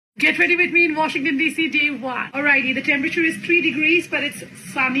Get ready with me in Washington DC day 1. Alrighty, the temperature is 3 degrees, but it's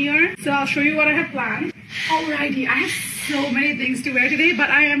sunnier. So I'll show you what I have planned. Alrighty, I have so many things to wear today,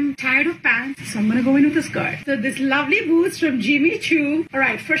 but I am tired of pants, so I'm gonna go in with a skirt. So this lovely boots from Jimmy Choo.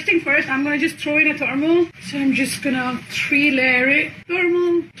 Alright, first thing first, I'm gonna just throw in a thermal. So I'm just gonna 3-layer it.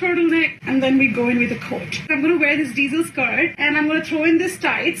 Thermal, turtleneck, and then we go in with a coat. I'm gonna wear this diesel skirt, and I'm gonna throw in this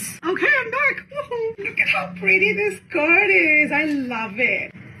tights. Okay, I'm back. Woohoo! Look at how pretty this skirt is. I love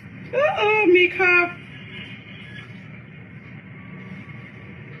it. Uh-oh, makeup.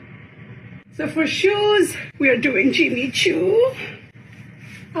 So for shoes, we are doing Jimmy Choo.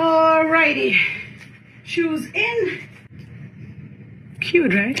 Alrighty. Shoes in.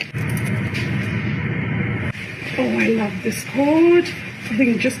 Cute, right? Oh, I love this coat. I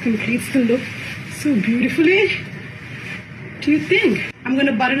think it just completes the look so beautifully. What do you think? I'm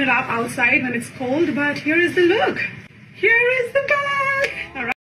gonna button it up outside when it's cold, but here is the look. Here is the bag. Alright.